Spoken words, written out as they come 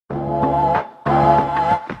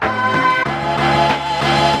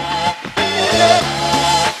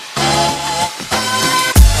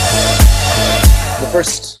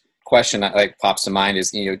first question that like pops to mind is,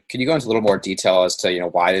 could you go into a little more detail as to,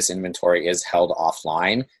 why this inventory is held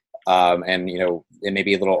offline? And, and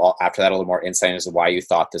maybe a little after that, a little more insight as to why you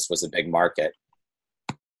thought this was a big market.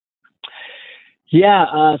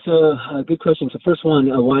 Yeah, so good question. So first one,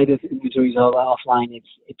 why this inventory is held offline?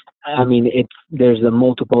 There's a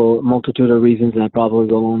multitude of reasons, and I probably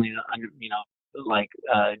will only,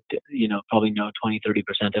 probably know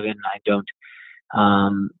 20-30% of it, and I don't,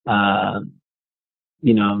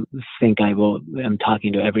 think I'm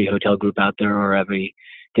talking to every hotel group out there or every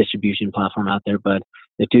distribution platform out there. But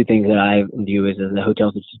the two things that I view is that the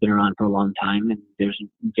hotels have just been around for a long time, and there's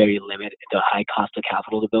very limited, the high cost of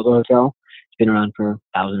capital to build a hotel. It's been around for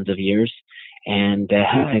thousands of years, and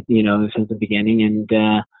since the beginning, and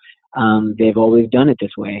they've always done it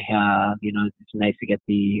this way. It's nice to get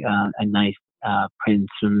a nice prince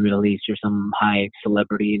from the Middle East or some high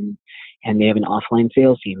celebrity, and they have an offline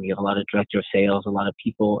sales team. You have a lot of director of sales, a lot of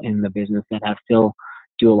people in the business that have still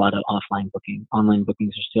do a lot of offline booking. Online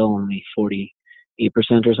bookings are still only 48%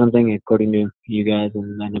 or something, according to you guys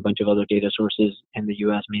and a bunch of other data sources in the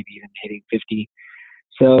U.S., maybe even hitting 50.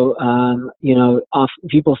 So,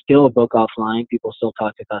 people still book offline. People still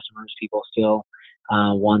talk to customers. People still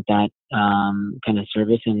want that kind of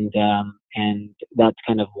service, and that's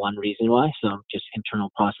kind of one reason why. So, just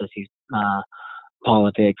internal processes,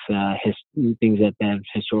 politics, things that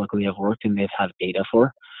historically have worked, and they've had data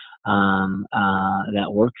for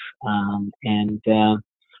that works,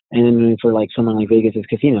 and then for like someone like Vegas, it's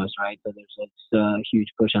casinos, right? So there's a huge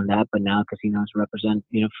push on that, but now casinos represent,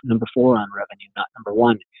 number 4 on revenue, not number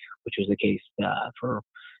 1, which was the case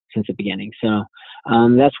since the beginning. So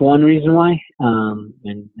that's one reason why,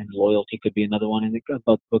 and loyalty could be another one. And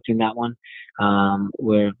both booked in that one,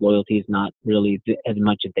 where loyalty is not really as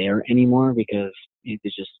much there anymore because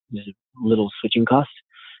there's a little switching costs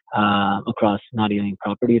across not only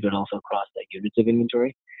property but also across the units of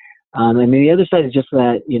inventory. And then the other side is just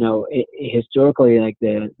that, historically, like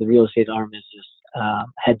the real estate arm is just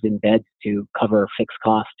heads in beds to cover fixed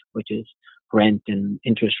cost, which is rent and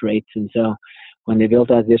interest rates. And so when they built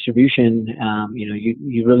out distribution,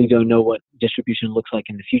 you really don't know what distribution looks like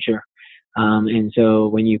in the future. And so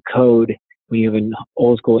when you have an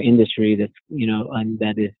old school industry that's, and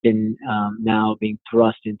that has been now being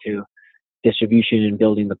thrust into distribution and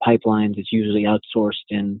building the pipelines, it's usually outsourced,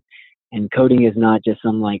 and coding is not just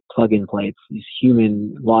some like plug and play. It's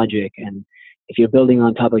human logic. And if you're building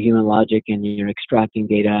on top of human logic and you're extracting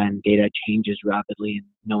data and data changes rapidly and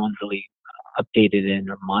no one's really updated it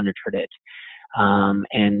or monitored it,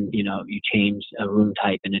 and you change a room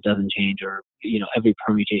type and it doesn't change, or every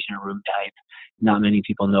permutation of room type not many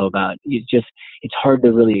people know about, it's hard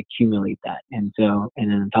to really accumulate that. And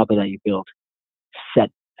then on top of that, you build set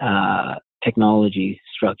technology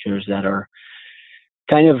structures that are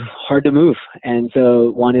kind of hard to move. And so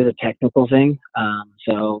one is a technical thing.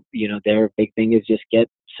 Their big thing is just get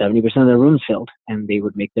 70% of the rooms filled and they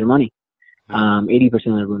would make their money. 80% of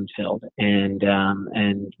the rooms filled, and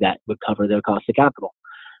that would cover their cost of capital.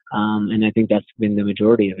 And I think that's been the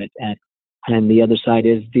majority of it. And the other side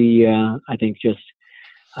is it's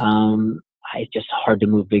just hard to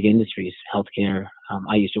move big industries. Healthcare.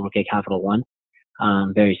 I used to work at Capital One.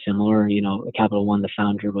 Very similar, Capital One, the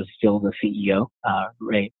founder was still the CEO,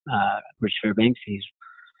 Rich Fairbanks. He's,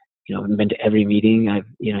 been to every meeting.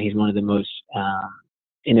 He's one of the most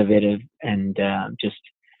innovative and just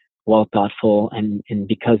well thoughtful. And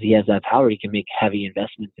because he has that power, he can make heavy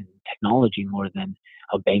investments in technology more than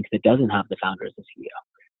a bank that doesn't have the founder as the CEO.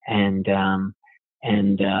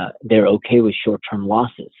 And they're okay with short-term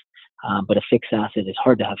losses. But a fixed asset is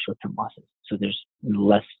hard to have short-term losses. So there's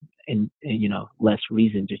less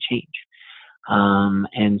reason to change.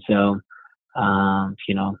 And so,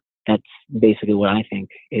 that's basically what I think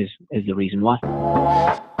is the reason why.